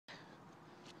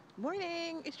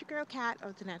Morning, it's your girl Kat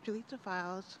of the Naturalista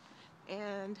Files,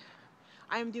 and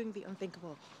I am doing the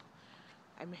unthinkable.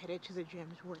 I'm headed to the gym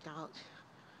to work out.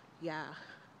 Yeah,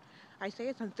 I say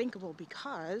it's unthinkable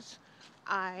because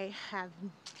I have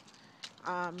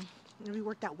um, we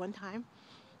worked out one time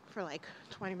for like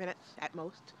 20 minutes at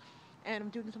most, and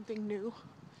I'm doing something new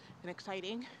and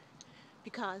exciting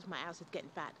because my ass is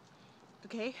getting fat.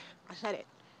 Okay, I said it.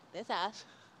 This ass,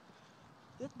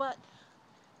 this butt,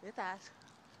 this ass,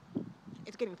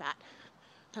 it's getting fat.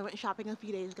 I went shopping a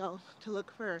few days ago to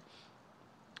look for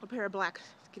a pair of black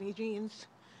skinny jeans,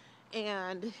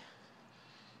 and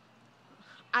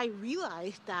I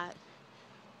realized that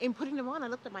in putting them on, I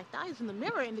looked at my thighs in the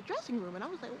mirror in the dressing room, and I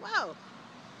was like, wow,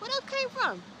 what else came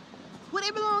from? What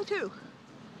they belong to?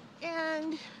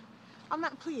 And I'm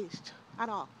not pleased at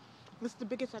all. This is the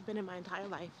biggest I've been in my entire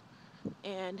life,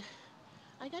 and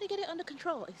I gotta get it under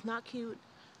control. It's not cute.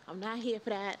 I'm not here for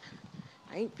that.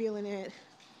 I ain't feeling it.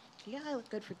 Yeah, I look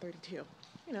good for 32.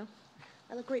 You know,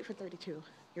 I look great for 32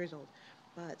 years old,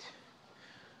 but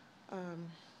Um,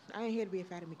 I ain't here to be a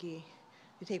fatty McGhee,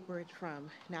 to take words from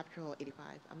Natural 85.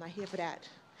 I'm not here for that.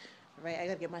 All right, I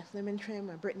gotta get my slim and trim,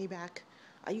 my Britney back.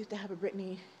 I used to have a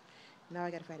Britney, now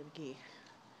I got a fatty McGhee.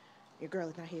 Your girl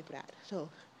is not here for that. So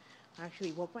I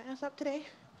actually woke my ass up today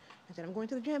and said I'm going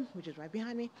to the gym, which is right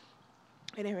behind me.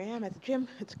 And here I am at the gym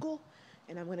at school,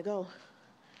 and I'm gonna go.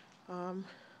 Um,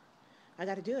 I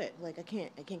gotta do it. Like I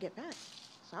can't get fat.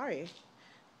 Sorry.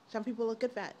 Some people look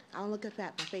good fat. I don't look good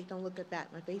fat. My face don't look good fat.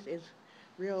 My face is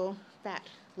real fat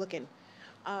looking.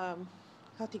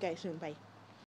 Talk to you guys soon. Bye.